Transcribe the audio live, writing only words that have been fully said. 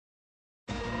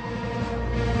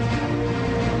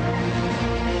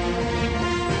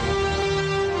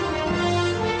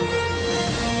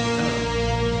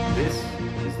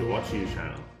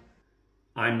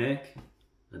I'm Nick,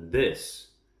 and this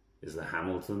is the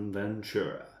Hamilton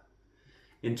Ventura.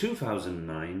 In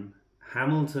 2009,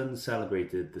 Hamilton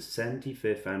celebrated the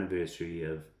 75th anniversary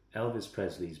of Elvis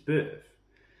Presley's birth,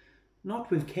 not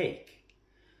with cake,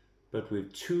 but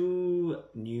with two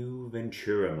new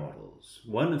Ventura models.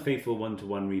 One a faithful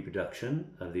one-to-one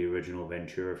reproduction of the original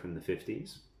Ventura from the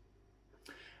 50s,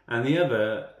 and the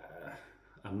other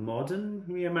a modern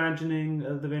reimagining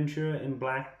of the Ventura in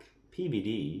black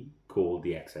PVD called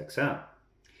the XXL,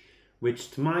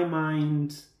 which to my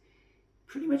mind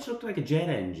pretty much looked like a jet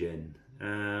engine.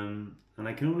 And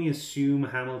I can only assume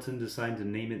Hamilton decided to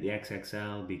name it the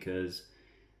XXL because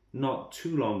not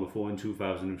too long before, in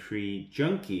 2003,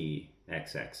 Junkie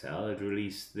XXL had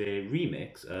released their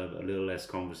remix of A Little Less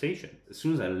Conversation. As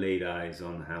soon as I laid eyes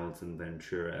on Hamilton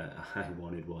Ventura, I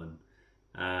wanted one.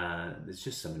 There's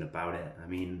just something about it. I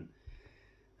mean,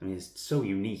 it's so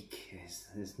unique.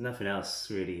 There's nothing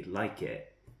else really like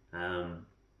it.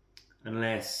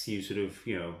 Unless you sort of,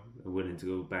 are willing to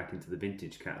go back into the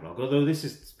vintage catalogue. Although this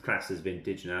is classed as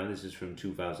vintage now. This is from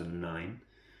 2009.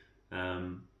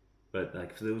 But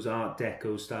like for those Art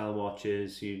Deco style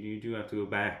watches, you do have to go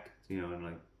back,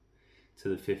 like to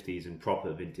the 50s and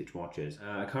proper vintage watches.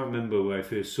 I can't remember where I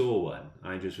first saw one.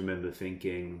 I just remember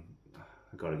thinking, I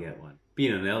gotta get one.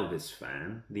 Being an Elvis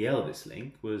fan, the Elvis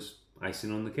link was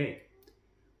icing on the cake.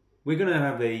 We're gonna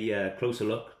have a closer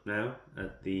look now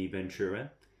at the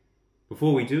Ventura.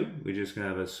 Before we do, we're just gonna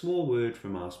have a small word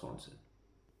from our sponsor.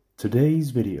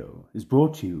 Today's video is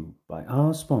brought to you by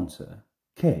our sponsor,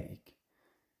 Cake.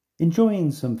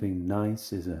 Enjoying something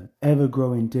nice is an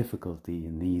ever-growing difficulty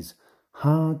in these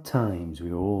hard times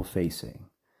we are all facing.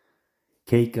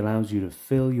 Cake allows you to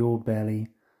fill your belly,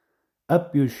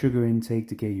 up your sugar intake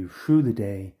to get you through the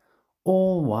day,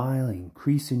 all while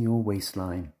increasing your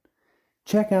waistline.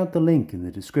 Check out the link in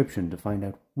the description to find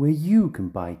out where you can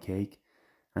buy Cake,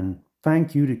 and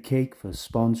thank you to Cake for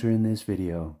sponsoring this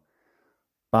video.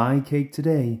 Buy Cake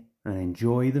today and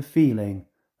enjoy the feeling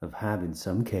of having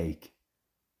some cake.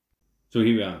 So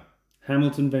here we are,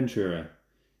 Hamilton Ventura.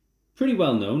 Pretty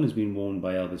well known as being worn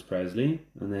by Elvis Presley,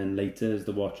 and then later as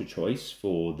the watch of choice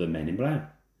for the Men in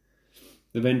Black.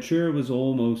 The Ventura was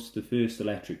almost the first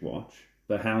electric watch,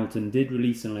 but Hamilton did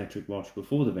release an electric watch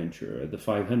before the Ventura, the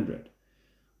 500.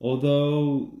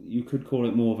 Although you could call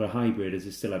it more of a hybrid, as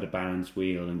it still had a balance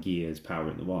wheel and gears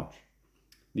powering the watch.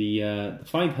 The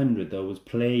 500 though was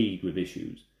plagued with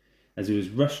issues, as it was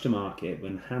rushed to market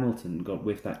when Hamilton got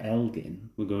whiff that Elgin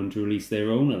were going to release their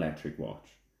own electric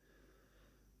watch.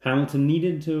 Hamilton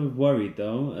needed to have worried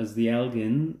though, as the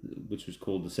Elgin, which was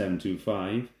called the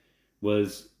 725,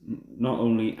 was not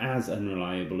only as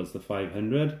unreliable as the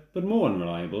 500, but more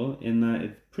unreliable in that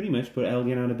it pretty much put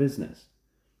Elgin out of business.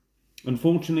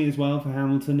 Unfortunately as well for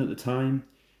Hamilton at the time,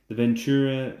 the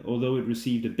Ventura, although it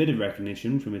received a bit of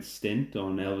recognition from its stint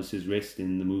on Elvis's wrist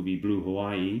in the movie Blue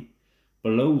Hawaii,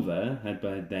 Bulova had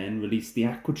by then released the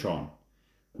Aquatron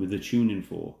with a tuning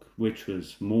fork, which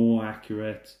was more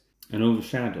accurate and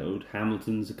overshadowed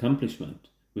Hamilton's accomplishment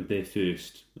with their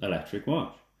first electric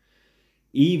watch.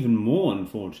 Even more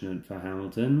unfortunate for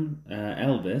Hamilton,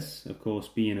 Elvis, of course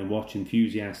being a watch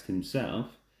enthusiast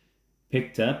himself,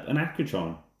 picked up an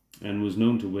Aquatron and was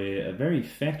known to wear a very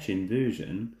fetching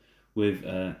version with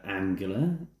an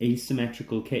angular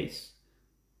asymmetrical case.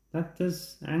 That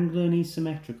does angular and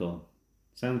asymmetrical.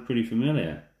 Sounds pretty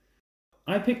familiar.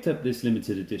 I picked up this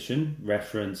limited edition,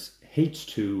 reference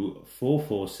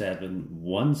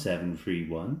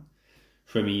H244711731,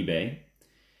 from eBay.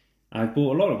 I've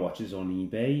bought a lot of watches on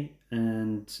eBay,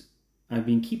 and I've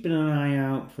been keeping an eye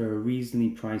out for a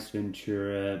reasonably priced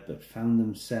Ventura, but found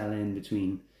them selling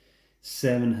between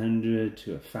 $700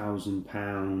 to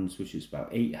 £1,000, which is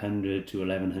about $800 to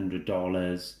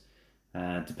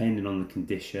 $1,100, depending on the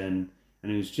condition.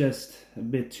 And it was just a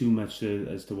bit too much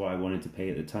as to what I wanted to pay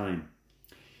at the time.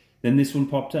 Then this one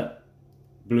popped up.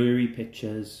 Blurry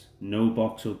pictures, no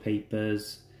box or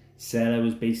papers. Seller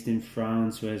was based in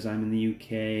France, whereas I'm in the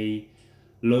UK.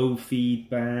 Low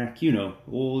feedback,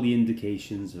 all the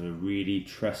indications of a really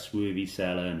trustworthy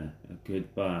seller and a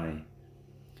good buy.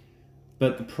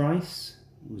 But the price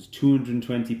was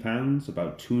 £220,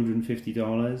 about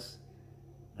 $250,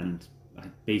 and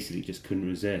I basically just couldn't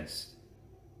resist.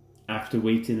 After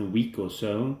waiting a week or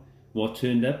so, what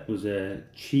turned up was a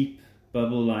cheap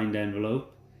bubble-lined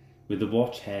envelope with the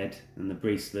watch head and the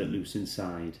bracelet loose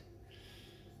inside.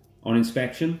 On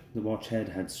inspection, the watch head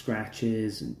had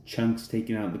scratches and chunks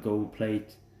taken out of the gold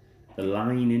plate. The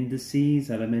line indices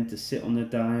that are meant to sit on the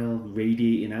dial,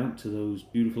 radiating out to those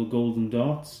beautiful golden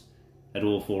dots, had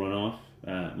all fallen off.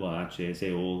 Well, actually, I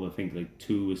say all, I think like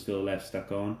 2 were still left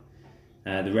stuck on.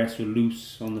 The rest were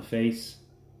loose on the face,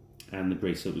 and the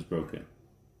bracelet was broken.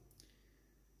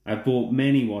 I've bought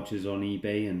many watches on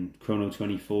eBay and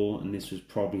Chrono24, and this was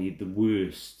probably the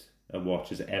worst a watch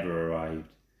has ever arrived.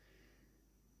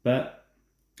 But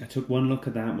I took one look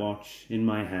at that watch in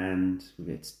my hand with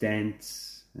its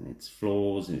dents and its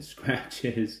flaws and its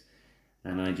scratches,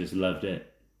 and I just loved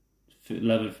it.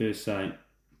 Love at first sight.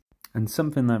 And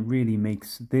something that really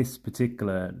makes this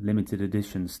particular limited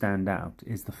edition stand out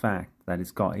is the fact that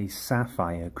it's got a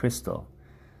sapphire crystal.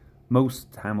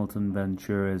 Most Hamilton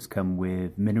Venturas come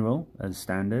with mineral as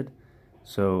standard,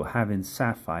 so having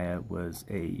sapphire was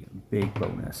a big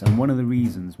bonus, and one of the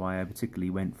reasons why I particularly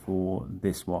went for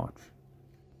this watch.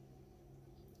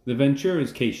 The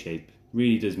Ventura's case shape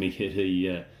really does make it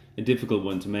a difficult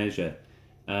one to measure.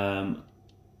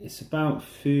 It's about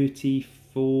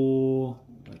 34,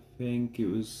 I think it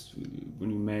was,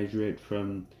 when you measure it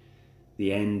from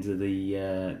the end of the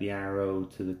arrow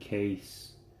to the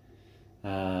case.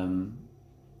 But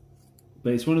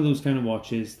it's one of those kind of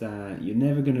watches that you're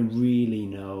never going to really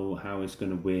know how it's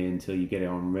going to wear until you get it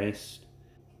on wrist.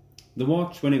 The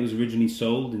watch, when it was originally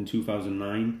sold in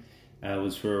 2009,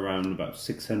 was for around about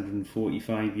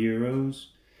 645 euros.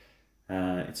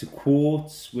 It's a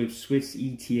quartz with Swiss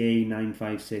ETA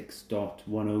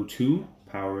 956.102,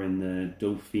 power in the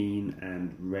Dauphine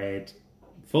and red,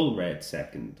 full red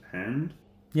second hand.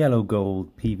 Yellow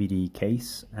gold PVD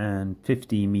case and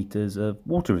 50 meters of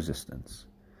water resistance.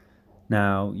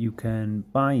 Now you can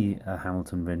buy a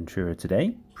Hamilton Ventura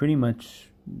today, pretty much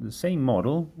the same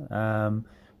model,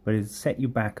 but it's set you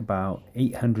back about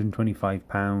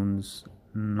 £825,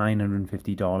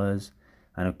 $950,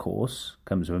 and of course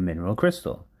comes with a mineral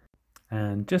crystal.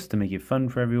 And just to make it fun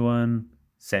for everyone,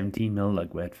 17mm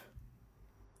lug width.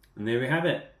 And there we have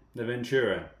it, the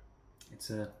Ventura. It's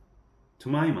to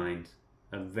my mind,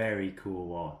 a very cool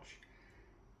watch.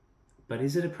 But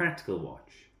is it a practical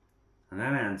watch? And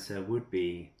that answer would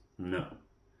be no.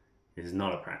 It is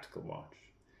not a practical watch.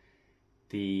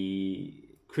 The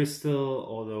crystal,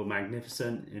 although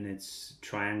magnificent in its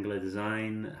triangular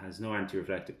design, has no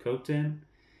anti-reflective coating,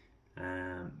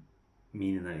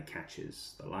 meaning that it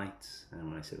catches the light. And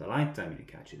when I say the light, I mean it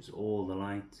catches all the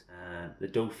light. The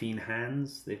Dauphine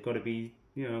hands, they've got to be,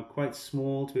 quite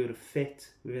small to be able to fit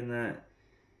within that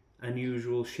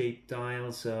unusual shaped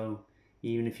dial. So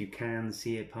even if you can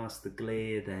see it past the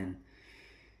glare, then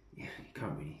you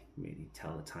can't really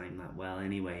tell the time that well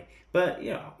anyway. But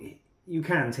you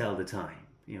can tell the time.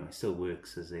 It still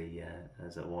works as a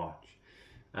watch.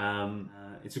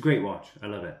 It's a great watch. I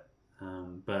love it.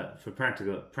 But for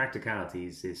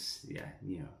practicalities,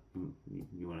 you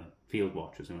want a field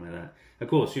watch or something like that. Of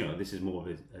course, this is more of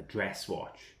a dress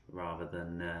watch rather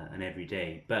than an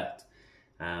everyday. But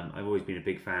I've always been a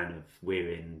big fan of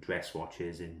wearing dress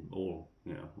watches in all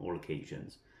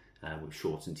occasions, with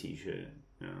shorts and t-shirt.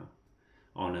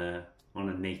 On a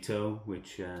NATO,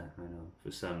 which I know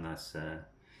for some that's a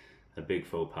big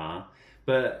faux pas,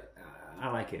 but I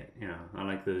like it. I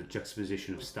like the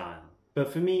juxtaposition of style.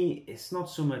 But for me, it's not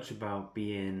so much about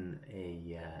being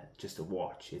just a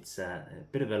watch. It's a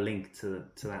bit of a link to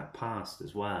that past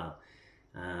as well.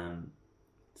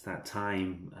 It's that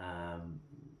time,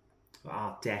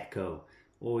 Art Deco.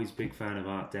 Always big fan of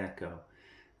Art Deco,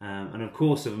 and of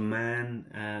course of a man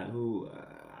who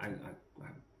I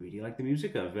really like the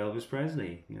music of, Elvis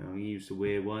Presley. He used to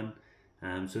wear one,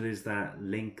 so there's that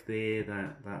link there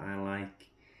that I like.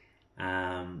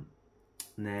 And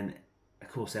then of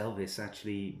course Elvis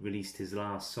actually released his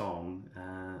last song,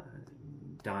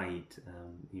 died.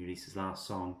 He released his last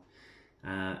song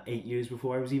 8 years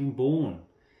before I was even born.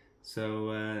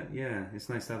 So yeah, it's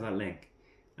nice to have that link.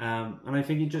 And I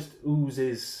think it just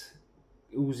oozes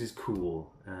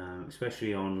cool,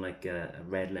 especially on like a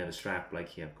red leather strap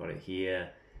like I've got it here.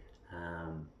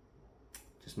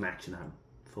 Just matching that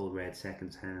full red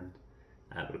second hand.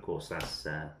 But of course that's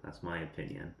my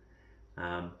opinion.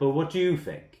 But what do you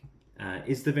think?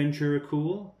 Is the Ventura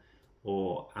cool,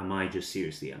 or am I just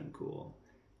seriously uncool?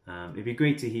 It'd be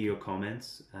great to hear your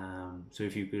comments. So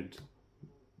if you could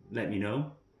let me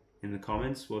know in the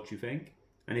comments what you think.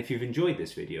 And if you've enjoyed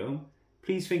this video,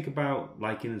 please think about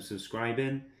liking and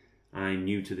subscribing. I'm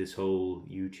new to this whole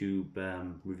YouTube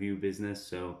review business,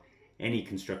 so any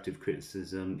constructive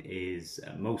criticism is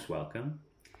most welcome.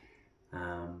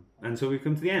 And so we've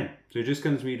come to the end. So it just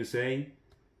comes to me to say,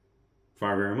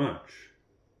 far very much.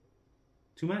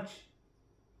 Too much?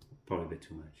 Probably a bit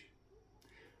too much.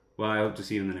 Well, I hope to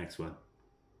see you in the next one.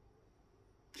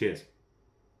 Cheers.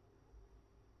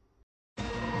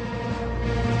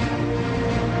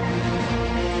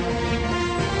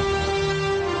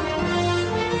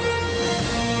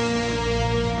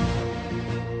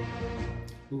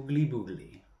 Oogly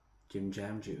boogly. Jim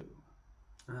Jam Jew.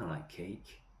 I like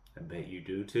cake. I bet you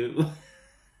do too.